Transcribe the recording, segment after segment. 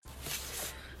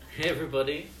Hey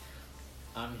everybody,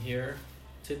 I'm here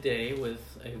today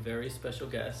with a very special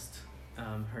guest.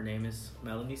 Her name is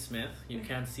Melanie Smith. You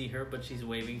can't see her, but she's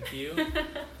waving to you.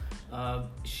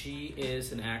 She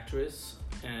is an actress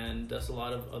and does a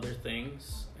lot of other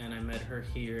things. And I met her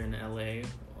here in LA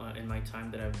in my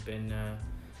time that I've been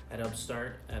at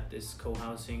Upstart at this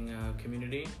co-housing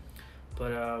community.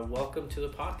 But welcome to the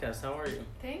podcast. How are you?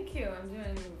 Thank you. I'm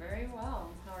doing very well.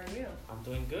 How are you? I'm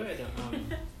doing good.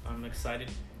 I'm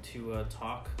excited to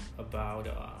talk about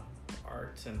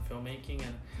art and filmmaking,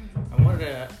 and I wanted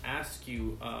to ask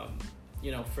you,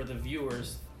 for the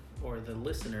viewers or the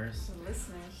listeners,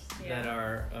 that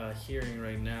are hearing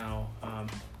right now,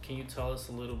 can you tell us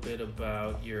a little bit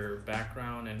about your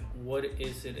background and what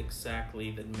is it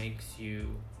exactly that makes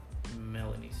you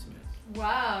Melanie Smith?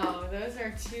 Wow, those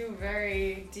are two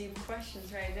very deep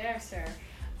questions right there, sir.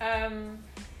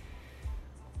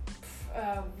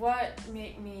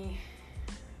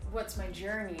 What's my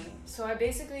journey? So I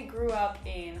basically grew up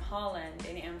in Holland,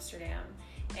 in Amsterdam,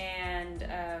 and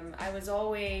I was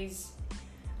always,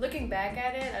 looking back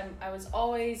at it, I was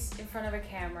always in front of a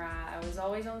camera, I was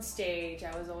always on stage,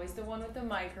 I was always the one with the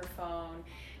microphone.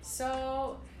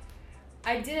 So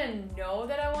I didn't know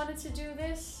that I wanted to do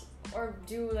this, or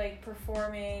do like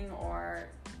performing or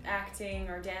acting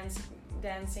or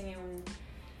dancing in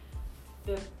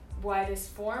the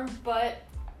widest form, but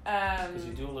because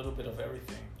you do a little bit of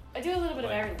everything. I do a little bit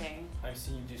of everything. I've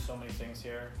seen you do so many things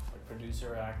here, like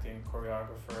producer, acting,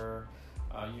 choreographer.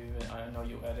 I know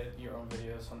you edit your own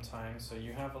videos sometimes, so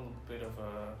you have a little bit of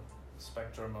a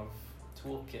spectrum of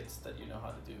toolkits that you know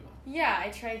how to do. Yeah, I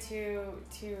try to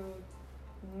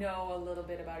know a little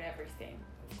bit about everything,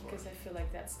 because I feel like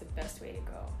that's the best way to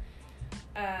go.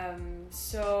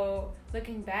 So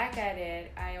looking back at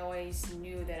it, I always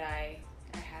knew that I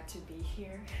had to be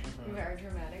here. Very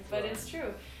dramatic, but it's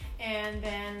true. And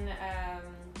then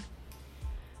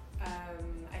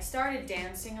I started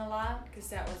dancing a lot because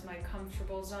that was my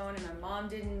comfortable zone, and my mom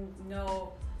didn't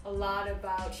know a lot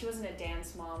about, she wasn't a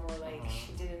dance mom, or like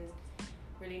she didn't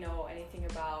really know anything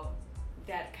about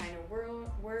that kind of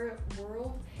world or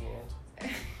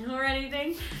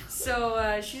anything.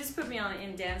 So she just put me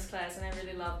in dance class, and I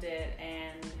really loved it.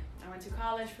 And I went to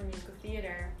college for musical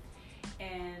theater,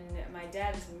 and my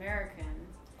dad is American.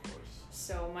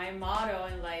 So my motto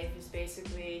in life is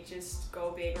basically just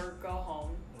go big or go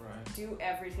home. Right. Do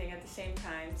everything at the same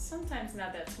time. Sometimes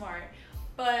not that smart,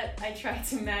 but I try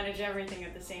to manage everything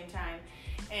at the same time.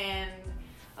 And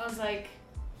I was like,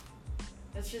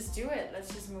 let's just do it.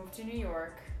 Let's just move to New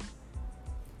York.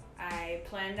 I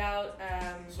planned out...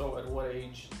 So at what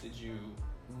age did you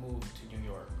move to New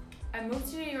York? I moved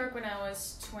to New York when I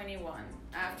was 21,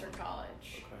 after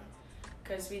college. Okay.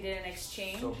 Because we did an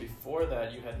exchange. So before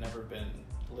that, you had never been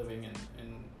living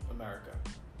in America?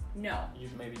 No. You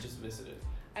maybe just visited?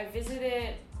 I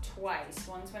visited twice.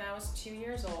 Once when I was 2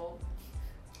 years old,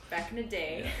 back in the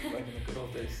day. Yeah, back in the good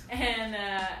old days. And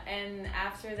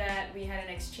after that, we had an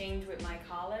exchange with my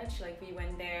college. Like, we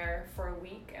went there for a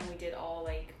week, and we did all,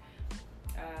 like,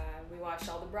 we watched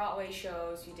all the Broadway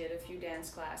shows, we did a few dance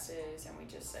classes, and we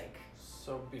just, like...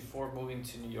 So before moving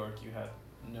to New York, you had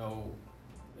no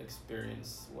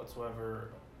experience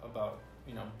whatsoever about,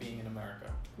 being in America?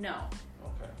 No.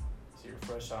 Okay. So you're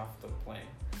fresh off the plane.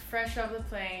 Fresh off the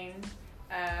plane.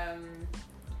 I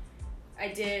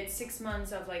did 6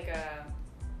 months of like a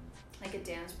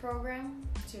dance program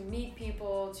to meet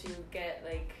people, to get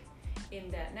like in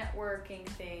that networking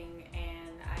thing,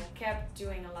 and I kept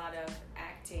doing a lot of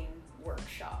acting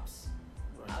workshops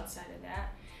outside of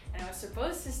that. And I was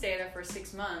supposed to stay there for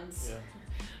 6 months. Yeah.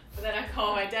 But then I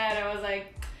called my dad. I was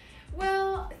like,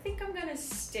 well, I think I'm gonna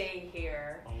stay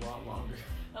here a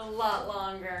lot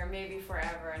longer, maybe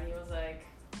forever. And he was like,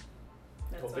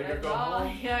 that's go big or go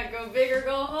home. Yeah, go big or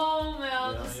go home.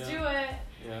 I'll just do it.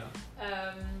 Yeah.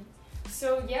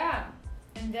 So yeah,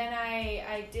 and then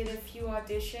I did a few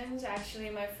auditions. Actually,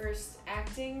 my first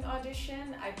acting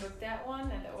audition, I booked that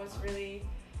one, and that was really,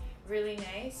 really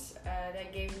nice.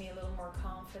 That gave me a little more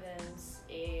confidence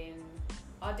in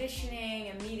auditioning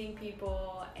and meeting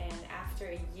people. And after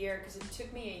a year, because it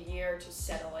took me a year to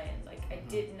settle in, like I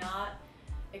did not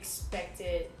expect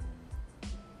it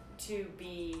to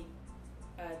be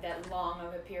that long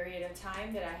of a period of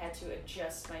time, that I had to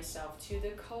adjust myself to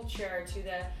the culture, to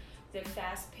the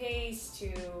fast pace,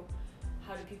 to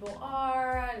how the people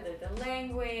are, the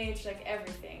language, like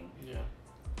everything. Yeah.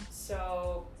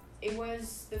 So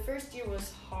the first year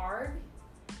was hard,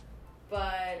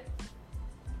 but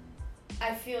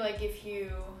I feel like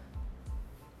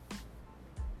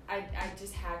I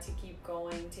just had to keep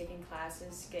going, taking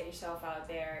classes, get yourself out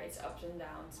there. It's ups and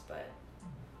downs, but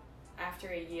after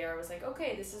a year, I was like,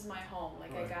 okay, this is my home.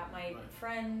 Like, I got my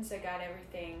friends, I got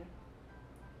everything.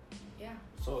 Yeah.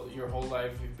 So your whole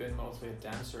life you've been mostly a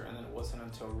dancer, and then it wasn't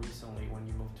until recently when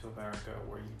you moved to America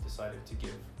where you decided to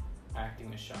give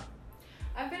acting a shot.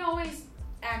 I've been always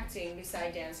acting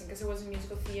beside dancing because it was a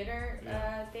musical theater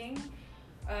thing.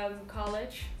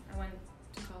 College. I went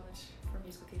to college for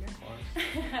musical theater.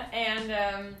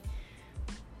 And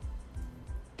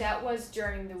that was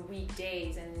during the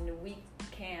weekdays, and in the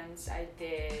weekends I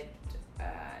did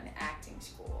an acting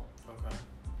school. Okay.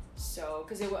 So,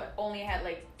 because it only had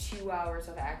like 2 hours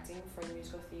of acting for the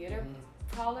musical theater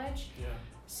college. Yeah.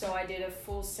 So I did a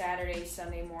full Saturday,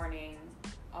 Sunday morning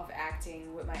of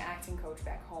acting with my acting coach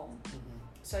back home.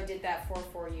 So I did that for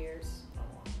 4 years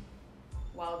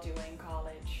while doing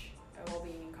college, while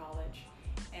being in college.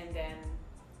 And then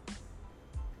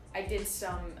I did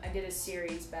a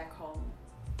series back home,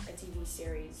 a TV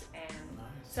series, and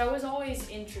so I was always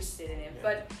interested in it.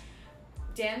 But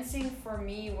dancing for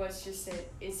me was just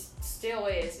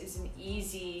is an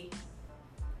easy.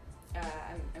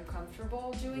 I'm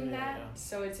comfortable doing that,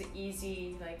 so it's an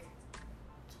easy like.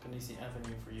 It's an easy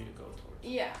avenue for you to go towards.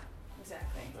 Yeah,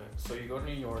 exactly. Okay. So you go to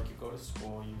New York, you go to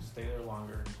school, you stay there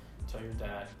longer. Tell your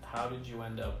dad, how did you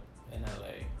end up in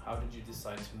LA? How did you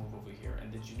decide to move over here?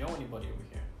 And did you know anybody over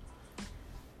here?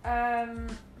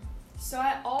 So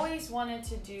I always wanted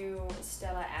to do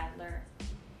Stella Adler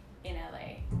in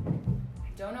LA. I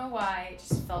don't know why, it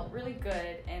just felt really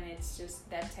good, and it's just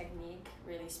that technique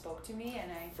really spoke to me.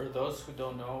 And For those who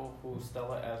don't know who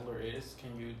Stella Adler is,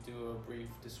 can you do a brief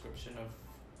description of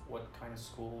what kind of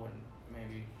school and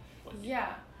maybe what?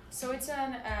 Yeah, so it's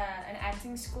an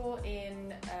acting school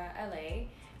in LA,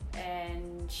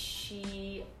 and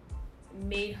she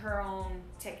made her own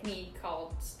technique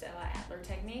called Stella Adler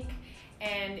technique,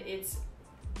 and it's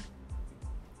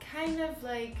kind of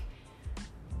like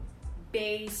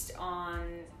based on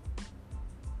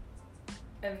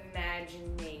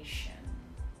imagination,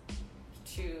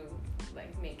 to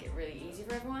like make it really easy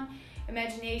for everyone.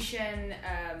 Imagination,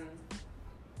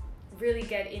 really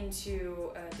get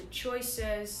into the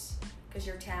choices, because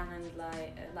your talent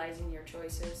lies in your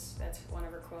choices. That's one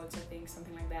of her quotes, I think,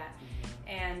 something like that.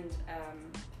 And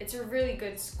it's a really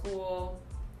good school.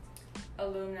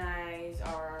 Alumni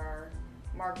are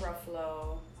Mark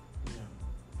Ruffalo. Yeah.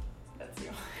 That's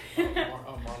you.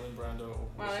 Marlon Brando.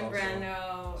 Marlon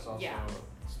Brando. Was also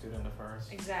a student of hers.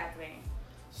 Exactly.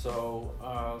 So,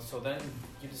 so then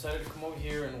you decided to come over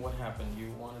here, and what happened?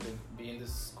 You wanted to be in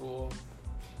this school?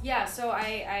 Yeah. So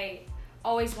I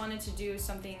always wanted to do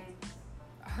something,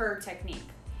 her technique,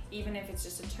 even if it's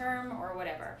just a term or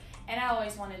whatever. And I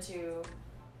always wanted to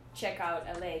check out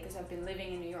LA because I've been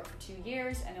living in New York for 2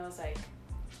 years, and I was like,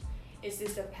 is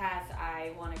this the path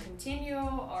I want to continue,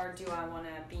 or do I want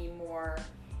to be more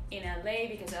in LA,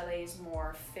 because LA is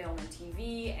more film and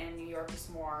TV and New York is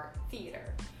more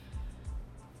theater.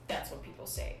 That's what people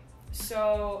say.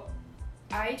 So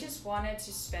I just wanted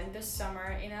to spend the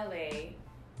summer in LA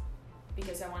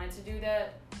because I wanted to do the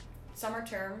summer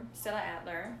term, Stella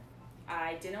Adler.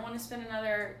 I didn't want to spend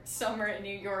another summer in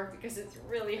New York because it's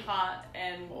really hot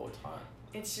and it's hot.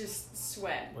 It's just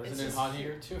sweat. Wasn't it hot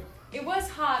here too? It was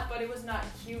hot, but it was not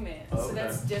humid, so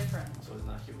that's different. So it's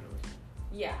not humid over here.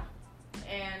 Yeah,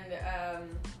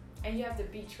 and you have the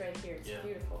beach right here. It's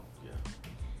beautiful. Yeah.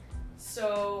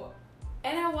 So,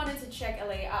 and I wanted to check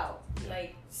LA out,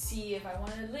 like see if I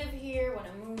want to live here, want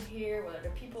to move here, what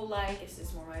other people like. Is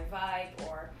this more my vibe,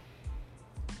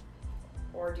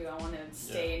 or do I want to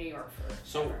stay in New York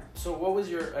forever? So what was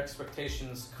your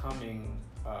expectations coming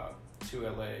to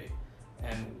LA,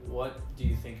 and what do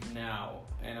you think now?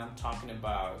 And I'm talking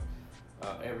about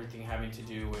everything having to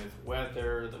do with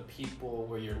weather, the people,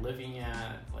 where you're living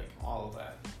at, like all of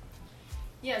that.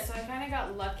 Yeah, so I kind of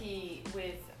got lucky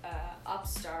with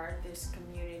Upstart, this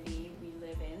community we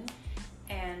live in,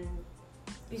 and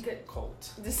this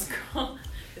cult. This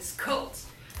cult.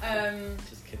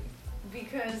 Just kidding.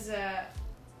 Because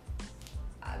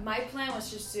my plan was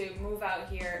just to move out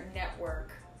here,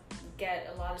 network,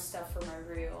 get a lot of stuff for my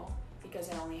reel, because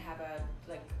I only have a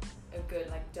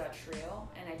good Dutch reel,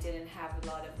 and I didn't have a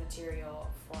lot of material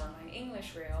for my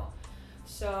English reel.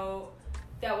 So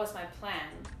that was my plan.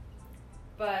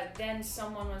 But then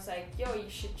someone was like, yo, you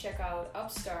should check out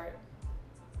Upstart.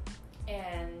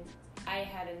 And I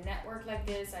had a network like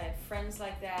this, I had friends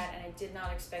like that, and I did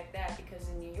not expect that, because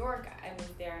in New York, I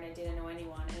moved there and I didn't know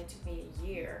anyone, and it took me a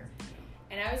year.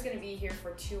 And I was going to be here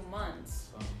for 2 months.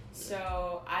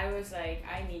 So I was like,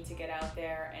 I need to get out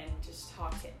there and just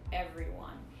talk to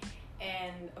everyone.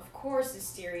 And of course, the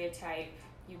stereotype,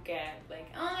 you get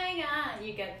like, oh my god,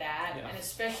 you get that. Yeah. And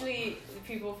especially the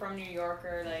people from New York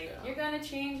are like, Yeah. you're gonna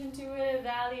change into a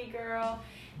valley girl,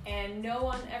 and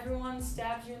everyone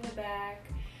stabs you in the back.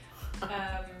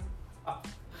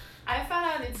 I found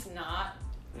out it's not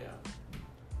Yeah.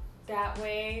 that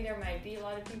way. There might be a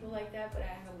lot of people like that, but I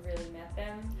haven't really met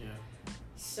them. Yeah.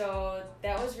 So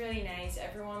that was really nice.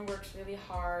 Everyone works really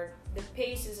hard. The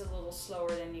pace is a little slower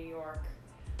than New York.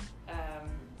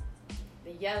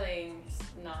 The yelling is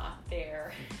not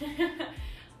there.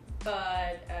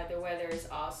 But the weather is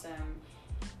awesome.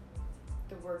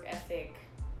 The work ethic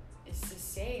is the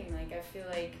same. Like, I feel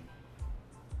like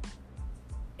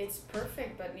it's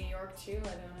perfect, but New York too,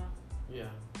 I don't know.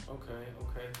 Yeah. Okay.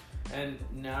 And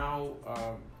now,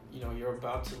 you're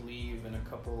about to leave in a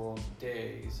couple of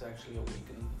days, actually a week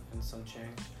and some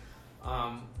change.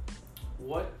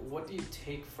 What do you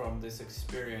take from this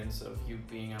experience of you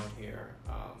being out here?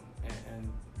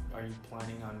 And are you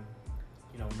planning on,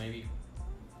 maybe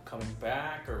coming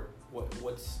back, or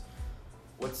what's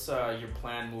your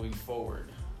plan moving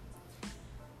forward?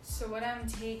 So what I'm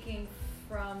taking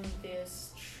from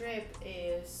this trip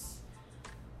is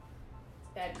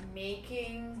that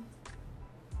making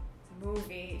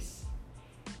movies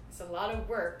is a lot of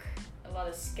work, a lot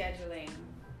of scheduling,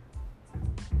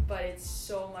 but it's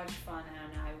so much fun,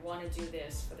 and I want to do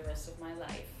this for the rest of my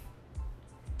life.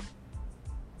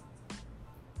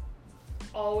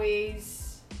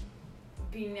 Always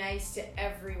be nice to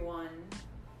everyone,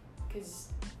 because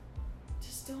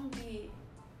just don't be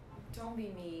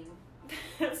mean.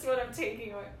 That's what I'm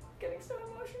taking. I'm getting so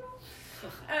emotional.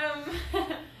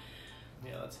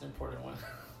 Yeah, that's an important one.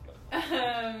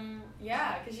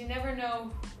 Yeah, because you never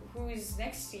know who's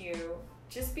next to you.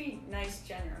 Just be nice in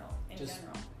general.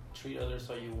 Treat others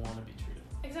how you want to be treated.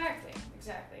 Exactly.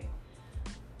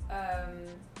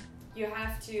 You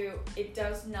have to, it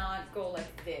does not go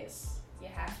like this. You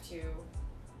have to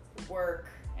work,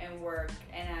 and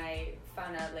I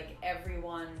found out like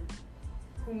everyone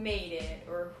who made it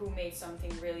or who made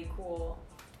something really cool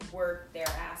worked their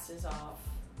asses off.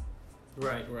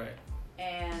 Right.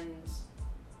 And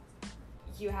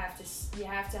you have to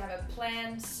have a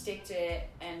plan, stick to it,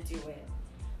 and do it.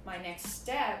 My next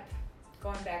step,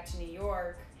 going back to New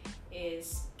York,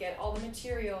 is get all the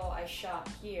material I shot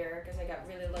here, because I got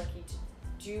really lucky to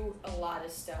do a lot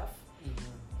of stuff,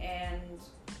 and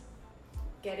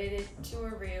get it into a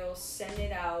reel, send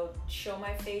it out, show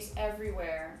my face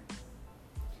everywhere,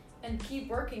 and keep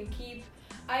working.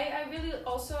 I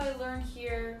learned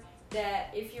here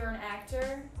that if you're an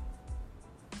actor,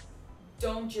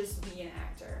 don't just be an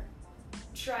actor.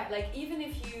 Try, like, even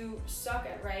if you suck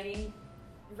at writing,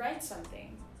 write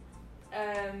something.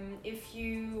 If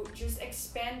you just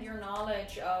expand your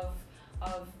knowledge of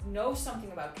know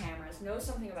something about cameras, know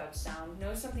something about sound,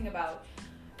 know something about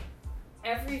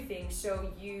everything,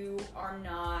 so you are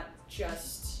not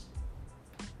just,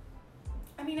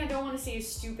 I mean, I don't want to say a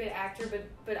stupid actor,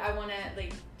 but I want to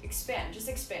like expand.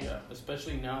 Yeah,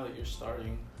 especially now that you're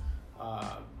starting,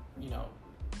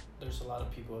 there's a lot of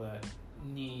people that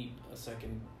need a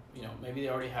second, maybe they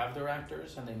already have their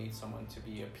actors and they need someone to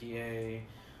be a PA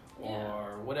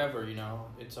or whatever,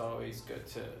 it's always good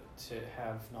to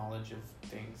have knowledge of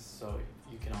things so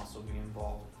you can also be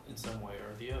involved in some way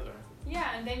or the other.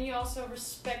 Yeah, and then you also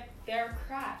respect their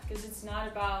craft, because it's not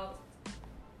about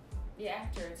the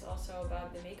actor, it's also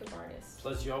about the makeup artist.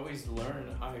 Plus, you always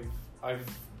learn. I've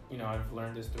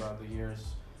learned this throughout the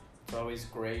years. It's always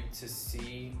great to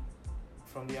see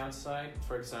from the outside.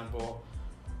 For example,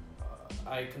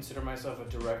 I consider myself a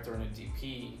director and a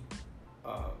DP,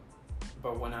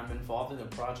 but when I'm involved in a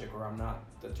project where I'm not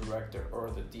the director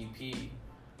or the DP,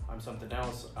 I'm something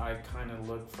else, I kind of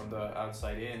look from the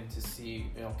outside in to see,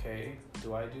 okay,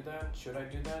 do I do that? Should I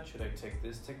do that? Should I take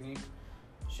this technique?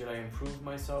 Should I improve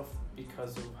myself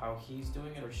because of how he's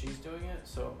doing it or she's doing it?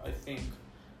 So I think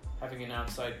having an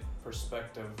outside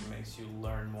perspective makes you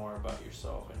learn more about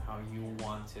yourself and how you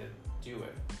want to do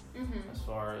it, as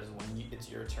far as when it's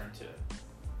your turn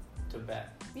to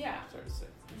bet. Yeah. So to say.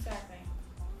 Exactly.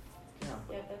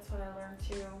 Yeah, that's what I learned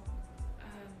too.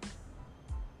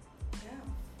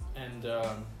 And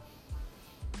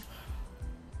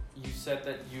you said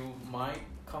that you might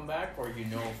come back, or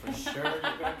for sure you're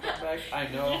gonna come back. I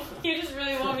know. You just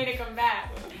really want me to come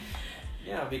back.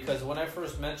 Yeah, because when I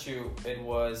first met you, it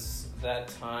was that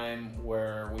time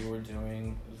where we were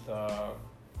doing the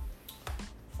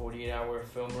 48-hour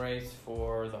film race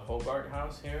for the Hobart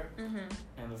House here.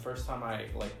 And the first time I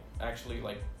actually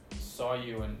saw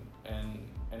you and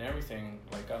everything,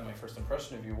 got my first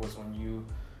impression of you was when you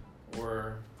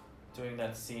were doing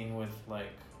that scene with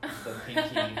the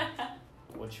pinky,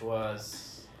 which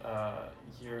was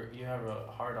you have a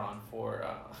hard on for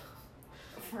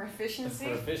For efficiency.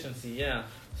 for efficiency, yeah.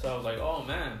 So I was like, oh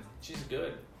man, she's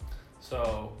good.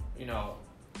 So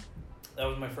that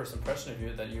was my first impression of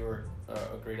you, that you were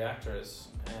a great actress,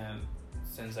 and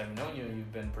since I've known you,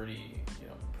 you've been pretty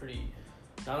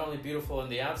not only beautiful in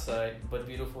the outside but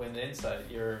beautiful in the inside.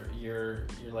 You're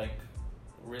like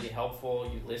really helpful.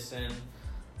 You listen.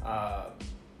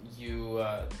 You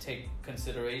take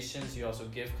considerations. You also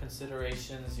give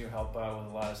considerations. You help out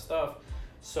with a lot of stuff.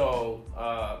 So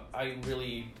I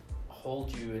really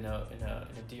hold you in a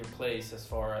dear place as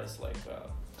far as like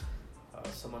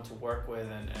someone to work with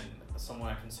and someone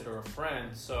I consider a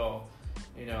friend. So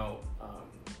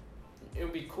it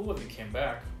would be cool if you came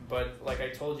back. But like I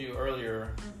told you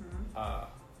earlier,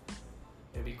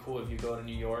 it'd be cool if you go to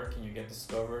New York and you get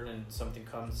discovered and something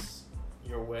comes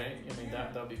your way. I mean,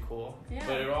 that'd be cool. Yeah.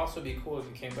 But it'd also be cool if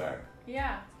you came back.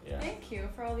 Yeah. Thank you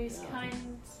for all these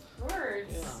kind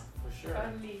words. Yeah, for sure.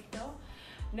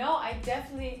 No, I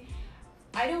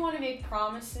don't want to make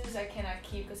promises I cannot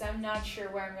keep, because I'm not sure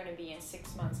where I'm going to be in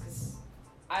 6 months, because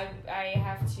I'm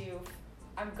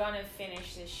going to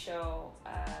finish this show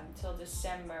till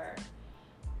December.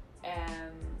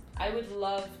 I would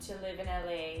love to live in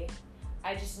LA.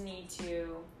 I just need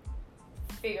to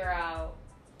figure out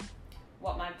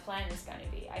what my plan is going to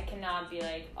be. I cannot be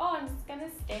like, oh, I'm just going to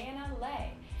stay in LA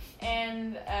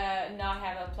and not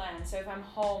have a plan. So if I'm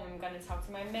home, I'm going to talk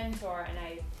to my mentor, and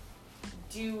I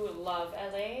do love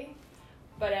LA,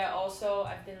 but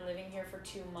I've been living here for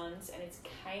 2 months, and it's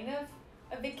kind of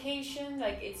a vacation,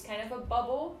 like it's kind of a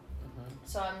bubble.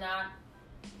 So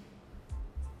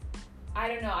I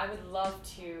don't know, I would love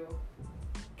to,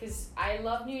 because I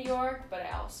love New York, but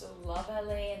I also love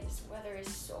LA, and this weather is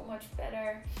so much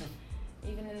better,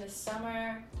 even in the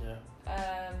summer.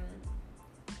 Yeah.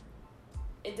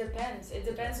 It depends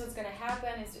what's gonna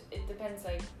happen. It depends,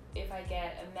 like, if I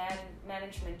get a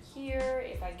management here,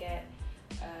 if I get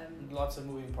lots of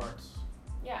moving parts.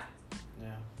 Yeah.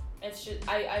 It's just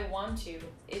I want to.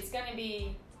 It's gonna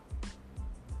be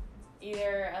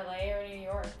either LA or New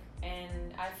York,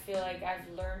 and I feel like I've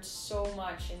learned so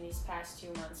much in these past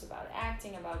 2 months about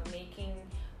acting, about making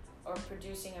or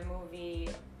producing a movie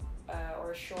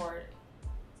or a short,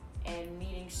 and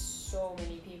meeting so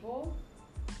many people.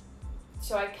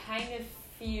 So I kind of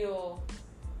feel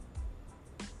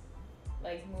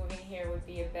like moving here would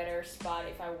be a better spot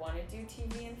if I want to do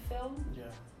TV and film. Yeah.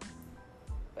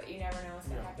 But you never know what's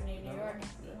going to happen in New York.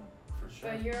 Yeah, for sure.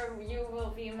 But you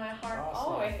will be in my heart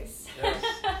always. Yes.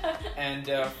 And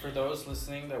for those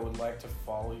listening that would like to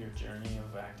follow your journey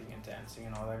of acting and dancing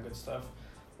and all that good stuff,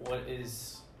 what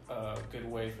is a good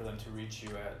way for them to reach you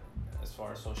at, as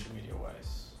far as social media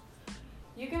wise?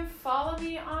 You can follow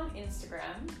me on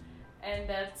Instagram, and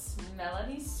that's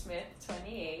Melanie Smith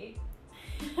 28.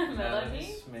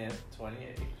 Melanie Smith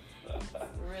 28.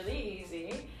 Really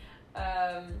easy.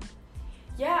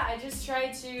 I just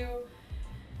try to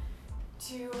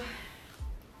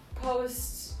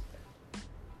post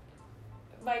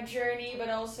my journey, but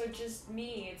also just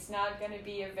me. It's not going to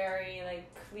be a very like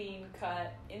clean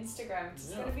cut Instagram. It's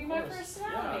going to be my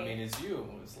personality. Yeah, I mean, it's you.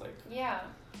 It's like... Yeah.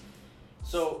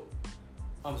 So,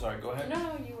 I'm sorry, go ahead.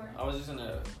 No, you were. I was just going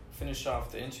to finish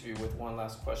off the interview with one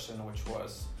last question, which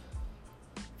was,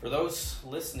 for those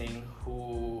listening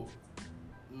who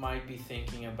might be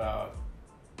thinking about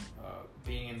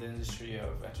being in the industry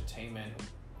of entertainment,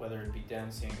 whether it be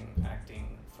dancing,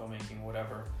 acting, filmmaking,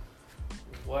 whatever,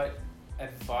 what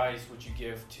advice would you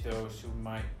give to those who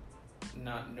might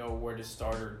not know where to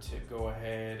start, or to go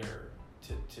ahead, or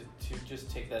to just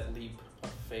take that leap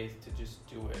of faith to just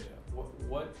do it?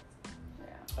 What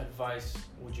advice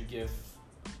would you give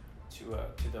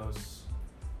to those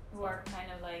who are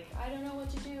kind of like, I don't know what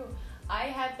to do? I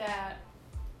had that.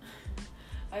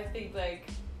 I think like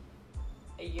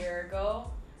a year ago,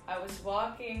 I was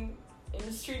walking in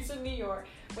the streets of New York.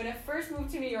 When I first moved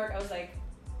to New York, I was like,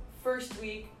 first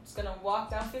week, I'm just gonna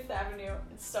walk down Fifth Avenue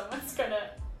and someone's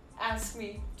gonna ask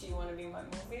me, do you want to be in my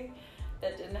movie?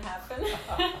 That didn't happen.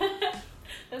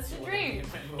 That's the dream.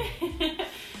 You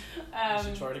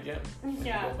should try it again.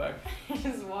 Yeah. Go back.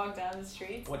 Just walk down the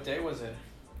streets. What day was it?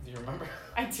 Do you remember?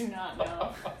 I do not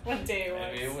know what day it was.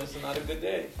 Maybe it was not a good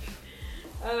day.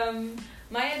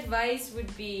 My advice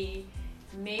would be,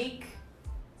 make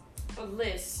a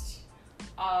list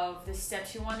of the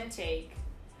steps you want to take,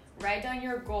 write down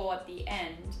your goal at the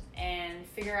end, and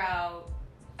figure out,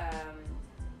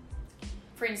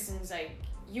 for instance, like,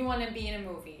 you want to be in a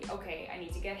movie. Okay, I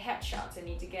need to get headshots. I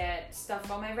need to get stuff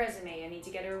on my resume. I need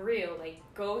to get a reel. Like,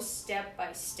 go step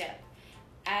by step.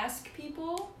 Ask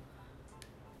people,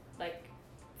 like,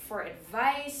 for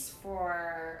advice,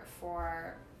 for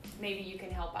maybe you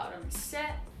can help out on the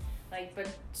set. Like, but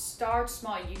start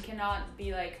small. You cannot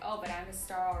be like, oh, but I'm a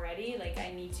star already. Like,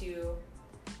 I need to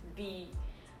be,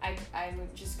 I'm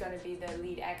just gonna be the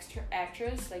lead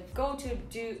actress. Like, go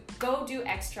do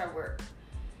extra work.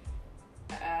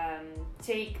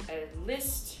 Take a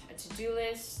to-do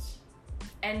list,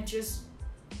 and just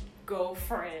go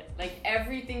for it. Like,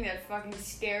 everything that fucking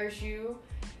scares you,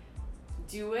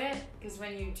 do it. Because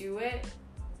when you do it,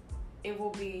 it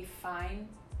will be fine.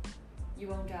 You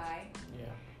won't die.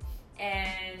 Yeah.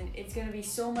 And it's gonna be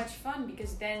so much fun,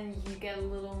 because then you get a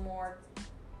little more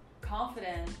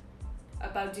confident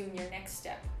about doing your next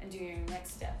step.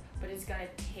 But it's gonna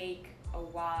take a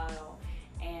while,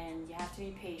 and you have to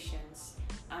be patient.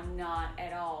 I'm not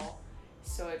at all,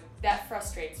 so that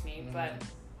frustrates me. Mm-hmm. But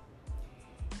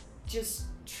just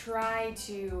try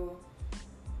to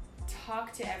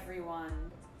talk to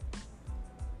everyone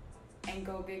and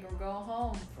go big or go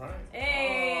home. Right.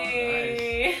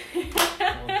 Hey! Oh, nice.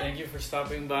 Well, thank you for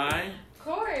stopping by. Of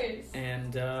course.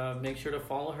 And make sure to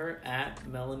follow her at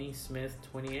Melanie Smith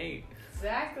 28.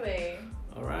 Exactly.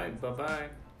 All right. Bye-bye.